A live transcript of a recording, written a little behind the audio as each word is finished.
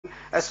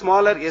a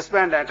smaller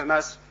S-band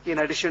antennas in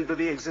addition to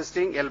the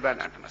existing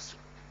L-band antennas.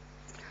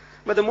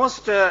 But the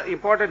most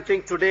important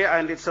thing today,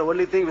 and it's the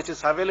only thing which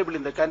is available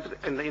in the country,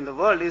 in the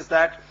world, is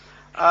that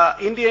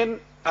Indian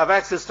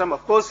AWACS system,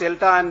 of course,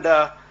 ELTA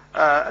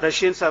and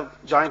Russians have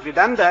jointly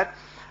done that.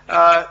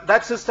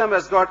 That system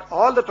has got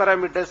all the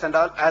parameters and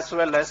all, as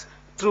well as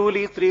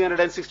truly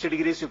 360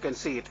 degrees, you can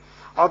see it.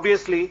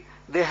 Obviously,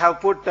 they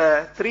have put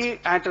 3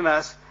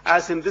 antennas,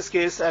 as in this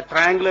case, a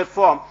triangular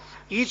form,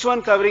 each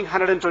one covering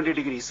 120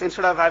 degrees.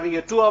 Instead of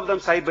having 2 of them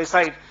side by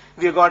side,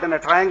 we have got in a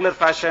triangular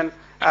fashion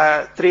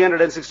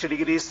 360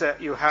 degrees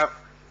you have,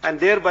 and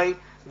thereby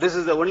this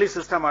is the only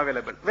system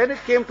available. When it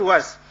came to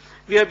us,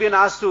 we have been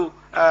asked to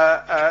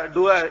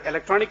do an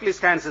electronically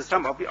scanned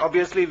system.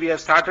 Obviously, we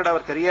have started our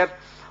career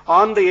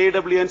on the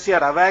AEW&C or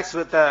AWACS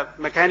with a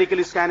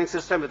mechanically scanning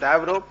system with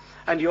Aero,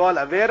 and you all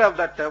aware of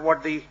that,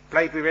 what the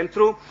plight we went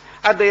through.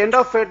 At the end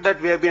of it,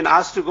 that we have been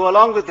asked to go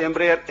along with the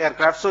Embraer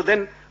aircraft. So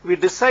then we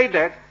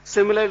decided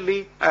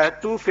similarly a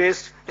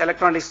 2-phased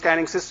electronic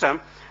scanning system.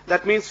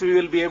 That means we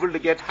will be able to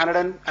get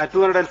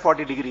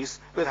 240 degrees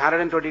with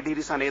 120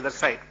 degrees on either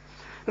side.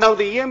 Now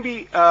the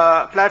EMB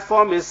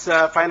platform is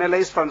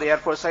finalized from the Air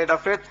Force side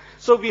of it.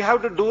 So we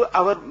have to do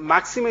our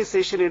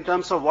maximization in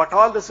terms of what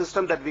all the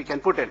system that we can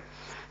put in.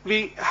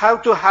 We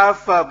have to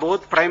have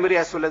both primary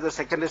as well as the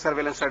secondary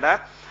surveillance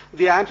radar.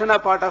 The antenna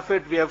part of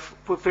it we have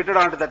fitted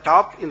onto the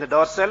top in the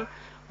dorsal,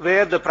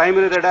 where the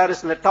primary radar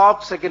is in the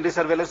top, secondary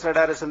surveillance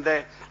radar is in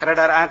the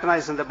radar antenna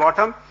is in the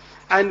bottom.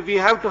 And we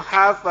have to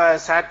have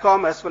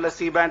SATCOM as well as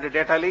C-band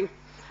data link.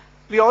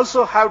 We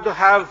also have to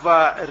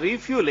have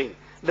refueling.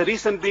 The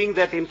reason being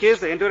that in case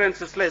the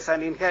endurance is less,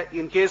 and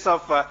in case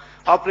of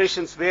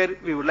operations where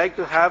we would like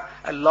to have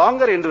a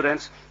longer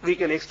endurance, we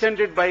can extend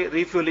it by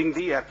refueling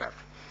the aircraft.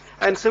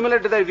 And similar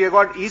to that, we have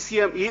got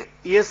ECM,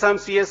 ESM,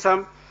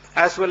 CSM,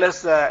 as well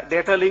as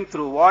data link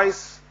through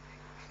voice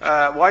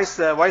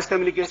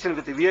communication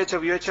with the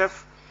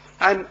VHF,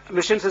 and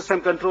mission system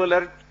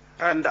controller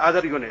and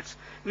other units.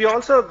 We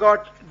also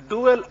got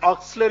dual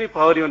auxiliary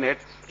power unit.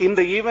 In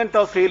the event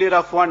of failure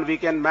of one, we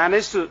can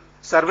manage to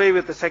survive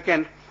with the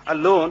second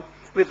alone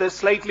with a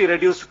slightly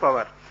reduced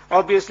power.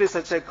 Obviously,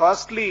 such a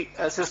costly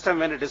system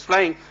when it is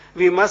flying,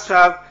 we must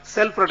have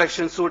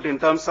self-protection suit in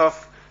terms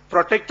of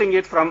protecting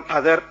it from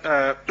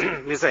other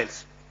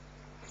missiles.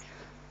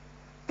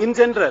 In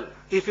general,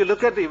 if you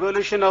look at the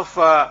evolution of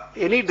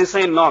any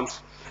design norms,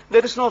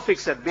 there is no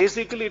fixed.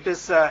 Basically, it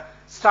is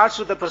starts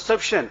with the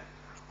perception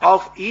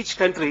of each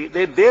country,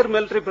 their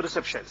military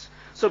perceptions.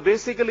 So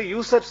basically,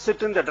 users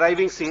sit in the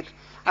driving seat,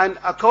 and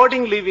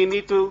accordingly, we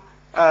need to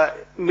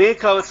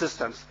make our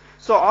systems.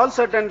 So all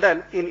said and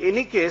done, in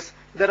any case,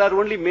 there are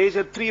only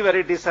major 3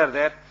 varieties are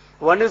there.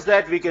 One is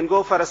that we can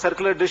go for a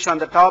circular dish on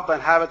the top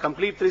and have a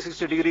complete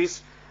 360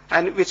 degrees,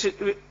 and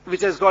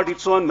which has got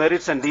its own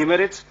merits and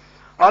demerits.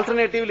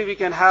 Alternatively, we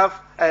can have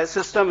a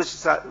system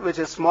which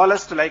is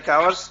smallest like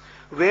ours,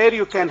 where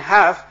you can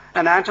have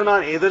an antenna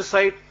on either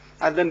side,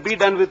 and then be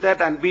done with that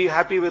and be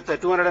happy with the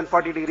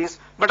 240 degrees.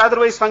 But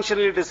otherwise,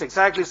 functionally, it is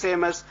exactly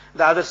same as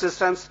the other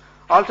systems.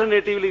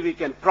 Alternatively, we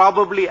can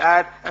probably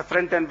add a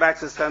front and back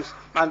systems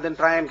and then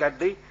try and get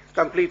the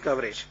complete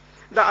coverage.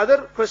 The other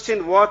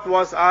question what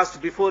was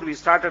asked before we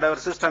started our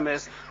system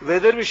is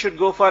whether we should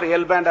go for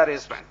L-band or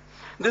S-band.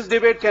 This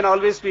debate can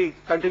always be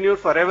continued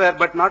forever,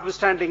 but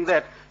notwithstanding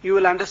that, you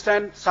will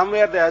understand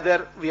somewhere or the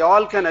other we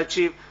all can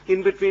achieve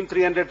in between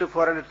 300 to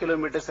 400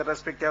 kilometers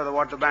irrespective of the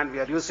water band we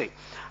are using.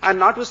 And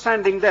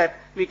notwithstanding that,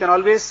 we can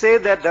always say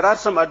that there are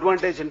some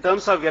advantage in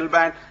terms of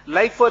L-band,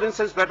 like for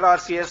instance better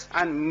RCS,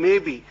 and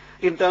maybe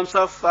in terms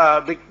of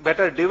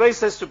better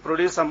devices to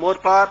produce some more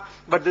power,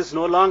 but this is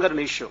no longer an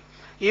issue.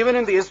 Even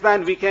in the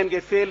S-band, we can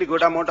get fairly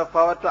good amount of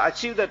power to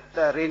achieve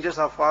that ranges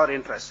of our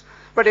interest.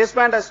 But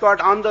S-band has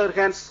got, on the other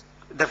hand,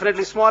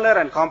 definitely smaller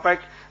and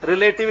compact,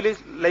 relatively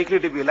likely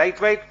to be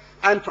lightweight,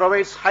 and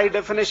provides high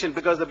definition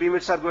because the beam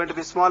widths are going to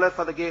be smaller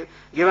for the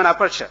given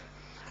aperture.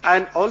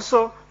 And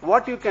also,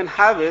 what you can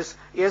have is,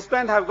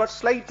 S-band have got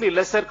slightly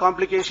lesser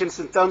complications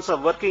in terms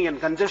of working in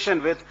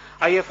conjunction with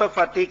IFF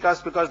or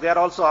TCAS because they are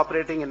also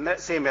operating in the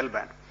same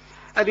L-band.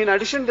 And in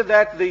addition to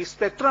that, the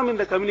spectrum in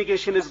the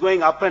communication is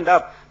going up and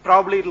up.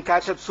 Probably it will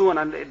catch up soon,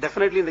 and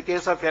definitely in the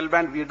case of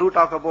L-band, we do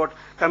talk about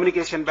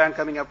communication band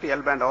coming up to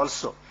L-band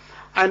also.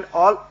 And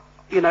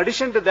in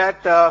addition to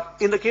that,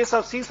 in the case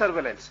of sea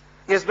surveillance,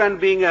 S-band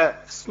being a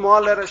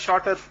smaller,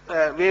 shorter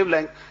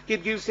wavelength,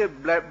 it gives a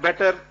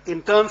better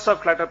in terms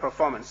of clutter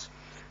performance.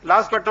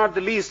 Last but not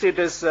the least, it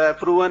is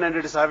proven and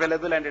it is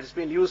available and it has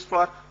been used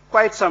for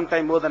quite some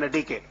time, more than a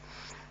decade.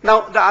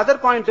 Now, the other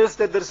point is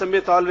that there is a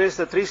myth always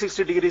that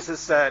 360 degrees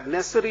is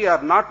necessary or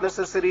not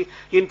necessary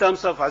in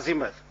terms of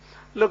azimuth.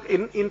 Look,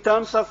 in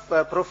terms of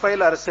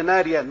profile or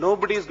scenario,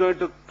 nobody is going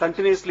to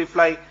continuously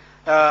fly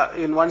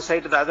in one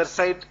side to the other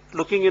side,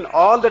 looking in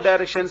all the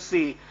directions,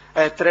 the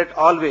threat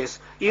always.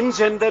 In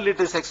general, it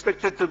is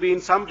expected to be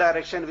in some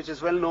direction which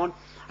is well known,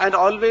 and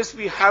always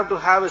we have to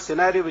have a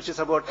scenario which is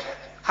about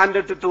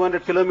 100 to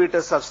 200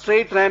 kilometers of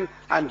straight run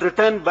and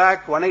return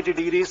back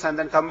 180 degrees and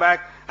then come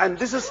back And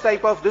this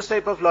type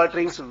of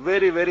loitering is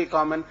very, very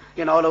common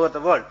in all over the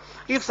world.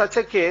 If such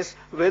a case,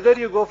 whether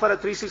you go for a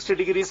 360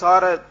 degrees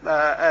or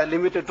a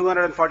limited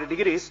 240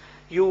 degrees,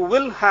 you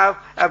will have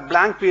a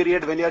blank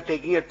period when you are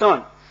taking a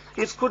turn.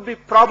 It could be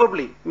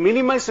probably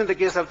minimized in the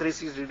case of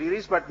 360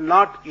 degrees, but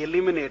not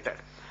eliminated.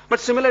 But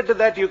similar to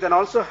that, you can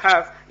also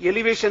have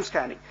elevation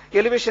scanning.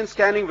 Elevation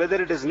scanning, whether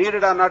it is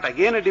needed or not,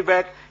 again a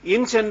debate.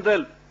 In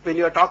general, when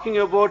you are talking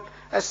about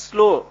a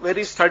slow,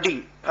 very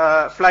steady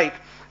flight,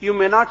 you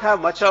may not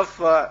have much of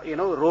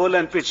roll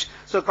and pitch.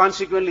 So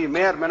consequently, you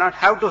may or may not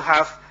have to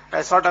have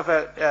a sort of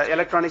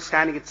electronic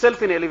scanning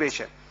itself in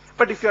elevation.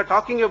 But if you are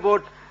talking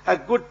about a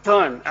good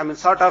turn, I mean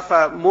sort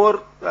of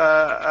more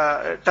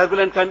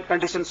turbulent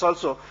conditions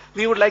also,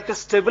 we would like to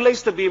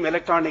stabilize the beam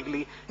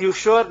electronically. You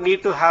sure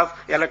need to have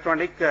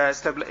electronic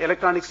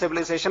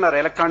stabilization or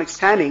electronic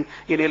scanning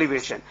in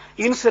elevation.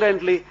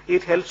 Incidentally,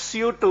 it helps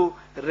you to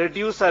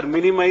reduce or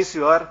minimize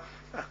your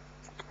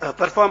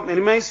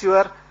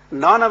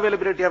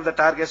non-availability of the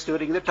targets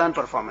during the turn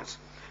performance.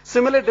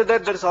 Similar to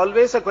that, there is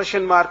always a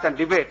question mark and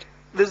debate.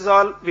 This is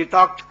all we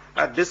talked,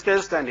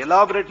 discussed and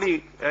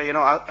elaborately,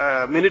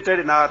 minuted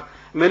in our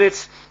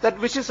minutes, that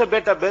which is a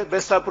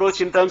best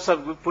approach in terms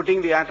of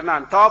putting the antenna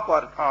on top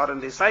or on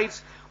the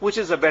sides, which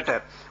is a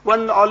better.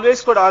 One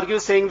always could argue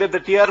saying that the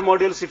TR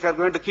modules, if you are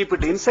going to keep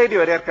it inside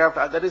your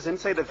aircraft, that is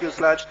inside the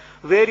fuselage,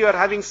 where you are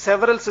having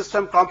several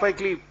systems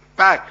compactly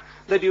packed,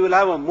 that you will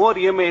have a more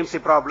EMA/MC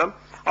problem.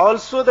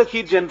 Also the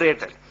heat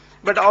generator.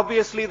 But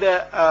obviously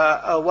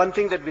the one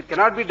thing that we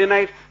cannot be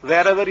denied,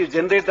 wherever you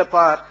generate the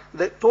power,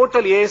 the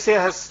total ASA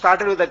has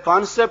started with the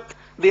concept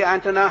the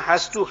antenna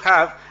has to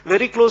have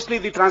very closely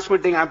the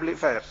transmitting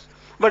amplifiers.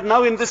 But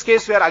now in this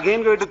case we are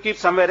again going to keep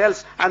somewhere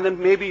else and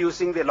then maybe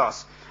using the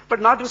loss.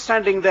 But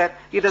notwithstanding that,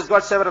 it has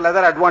got several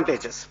other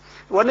advantages.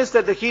 One is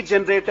that the heat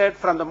generated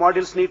from the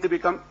modules need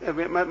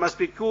to must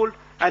be cooled,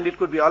 and it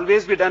could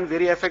always be done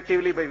very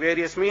effectively by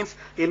various means,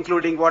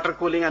 including water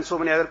cooling and so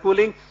many other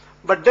cooling.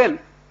 But then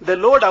the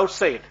load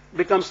outside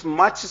becomes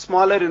much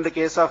smaller in the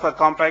case of a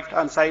compact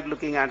on-side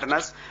looking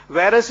antennas,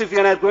 whereas if you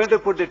are going to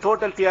put the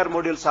total TR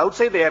modules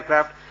outside the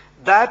aircraft,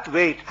 that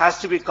weight has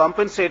to be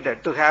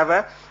compensated to have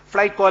a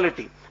flight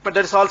quality. But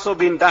that has also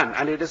been done,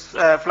 and it is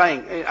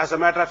flying. As a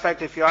matter of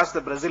fact, if you ask the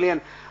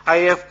Brazilian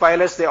IAF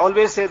pilots, they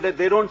always say that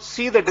they don't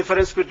see the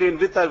difference between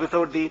with or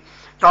without the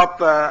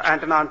top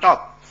antenna on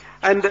top.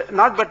 And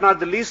not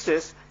the least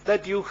is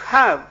that you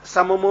have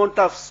some amount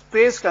of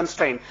space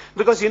constraint,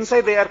 because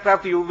inside the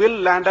aircraft you will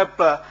land up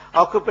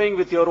occupying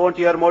with your own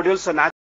TR modules, and